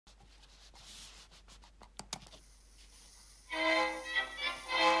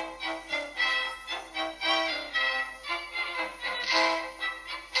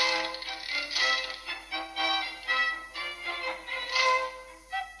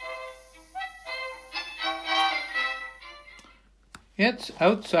It's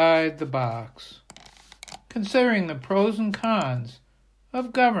outside the box, considering the pros and cons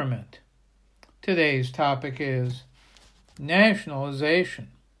of government. Today's topic is nationalization.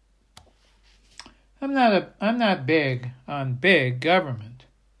 I'm not big on big government.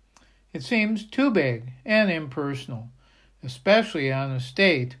 It seems too big and impersonal, especially on a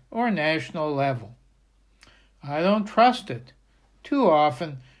state or national level. I don't trust it. Too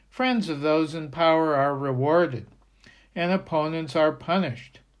often, friends of those in power are rewarded, and opponents are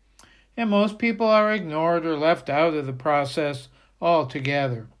punished, and most people are ignored or left out of the process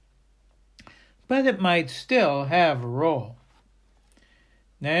altogether. But it might still have a role.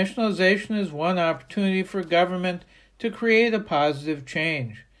 Nationalization is one opportunity for government to create a positive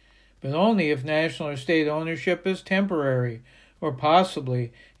change, but only if national or state ownership is temporary or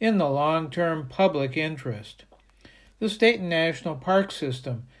possibly in the long-term public interest. The state and national park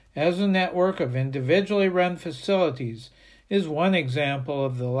system, as a network of individually run facilities, is one example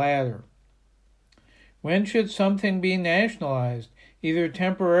of the latter. When should something be nationalized, either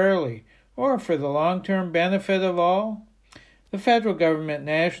temporarily or for the long-term benefit of all? The federal government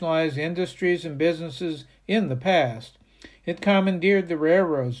nationalized industries and businesses in the past. It commandeered the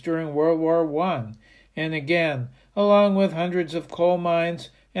railroads during World War I, and again, along with hundreds of coal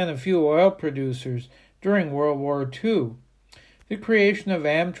mines and a few oil producers during World War II. The creation of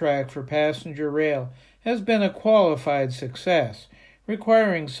Amtrak for passenger rail has been a qualified success,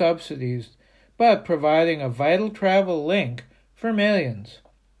 requiring subsidies, but providing a vital travel link for millions.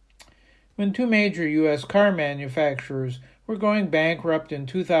 When two major U.S. car manufacturers were going bankrupt in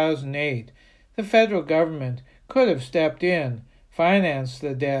 2008, the federal government could have stepped in, financed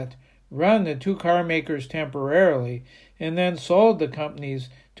the debt, run the two car makers temporarily, and then sold the companies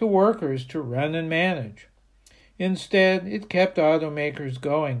to workers to run and manage. Instead, it kept automakers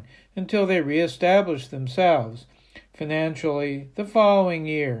going until they reestablished themselves financially the following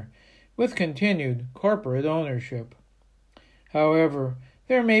year, with continued corporate ownership. However,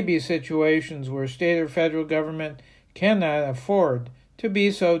 there may be situations where state or federal government cannot afford to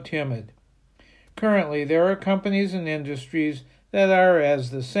be so timid. Currently, there are companies and industries that are, as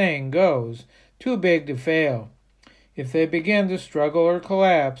the saying goes, too big to fail. If they begin to struggle or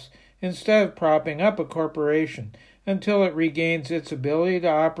collapse, instead of propping up a corporation until it regains its ability to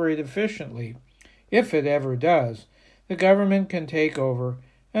operate efficiently, if it ever does, the government can take over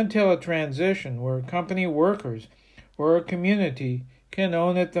until a transition where company workers or a community can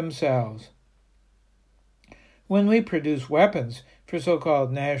own it themselves. When we produce weapons for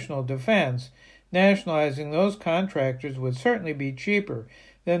so-called national defense, nationalizing those contractors would certainly be cheaper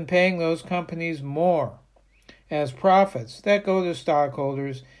than paying those companies more as profits that go to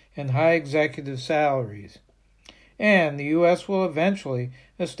stockholders and high executive salaries. And the U.S. will eventually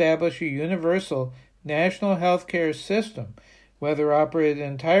establish a universal national health care system, whether operated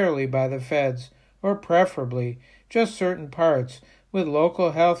entirely by the feds or preferably just certain parts, with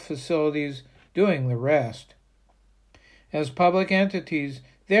local health facilities doing the rest. As public entities,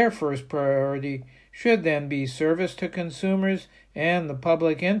 their first priority should then be service to consumers and the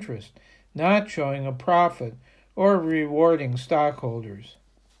public interest, not showing a profit or rewarding stockholders.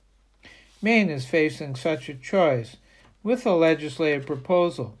 Maine is facing such a choice with a legislative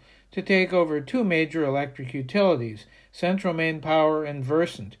proposal to take over two major electric utilities, Central Maine Power and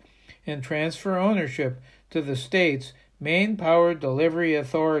Versant, and transfer ownership to the state's Maine Power Delivery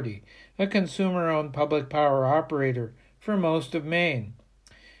Authority, a consumer-owned public power operator for most of Maine.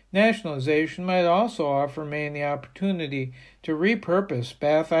 Nationalization might also offer Maine the opportunity to repurpose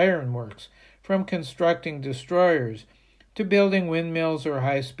Bath Iron Works from constructing destroyers to building windmills or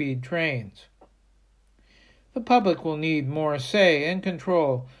high-speed trains. The public will need more say and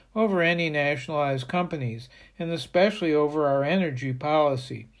control over any nationalized companies, and especially over our energy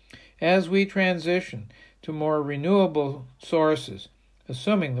policy, as we transition to more renewable sources,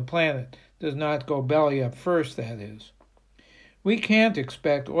 assuming the planet does not go belly up first, that is. We can't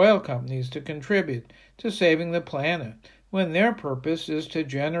expect oil companies to contribute to saving the planet when their purpose is to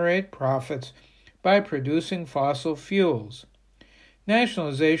generate profits by producing fossil fuels.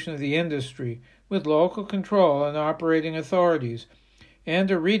 Nationalization of the industry with local control and operating authorities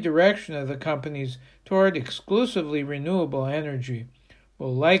and a redirection of the companies toward exclusively renewable energy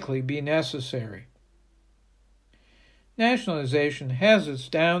will likely be necessary. Nationalization has its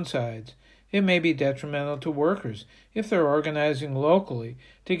downsides. It may be detrimental to workers if they're organizing locally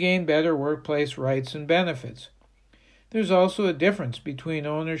to gain better workplace rights and benefits. There's also a difference between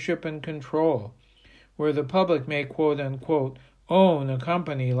ownership and control, where the public may quote-unquote own a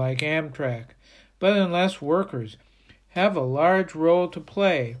company like Amtrak, but unless workers have a large role to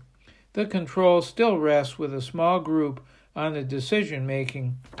play, the control still rests with a small group on the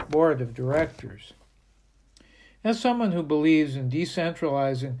decision-making board of directors. As someone who believes in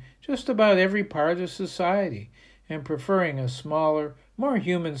decentralizing just about every part of society and preferring a smaller, more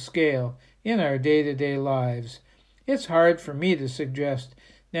human scale in our day-to-day lives, it's hard for me to suggest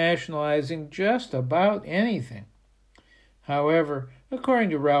nationalizing just about anything. However, according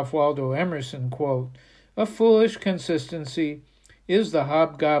to Ralph Waldo Emerson, quote, "A foolish consistency is the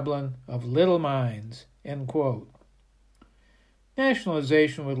hobgoblin of little minds," end quote.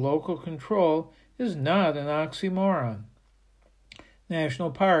 Nationalization with local control is not an oxymoron. National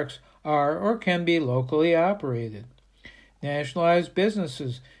parks are or can be locally operated. Nationalized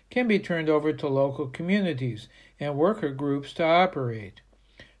businesses can be turned over to local communities and worker groups to operate.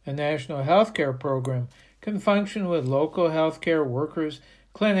 A national health care program can function with local health care workers,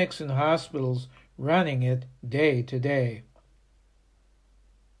 clinics, and hospitals running it day to day.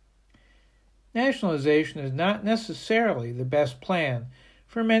 Nationalization is not necessarily the best plan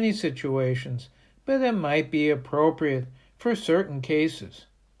for many situations, but it might be appropriate for certain cases.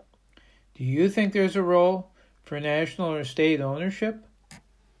 Do you think there's a role for national or state ownership?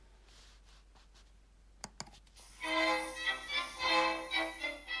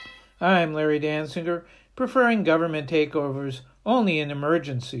 I'm Larry Danziger, preferring government takeovers only in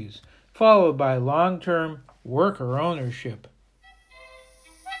emergencies, followed by long-term worker ownership.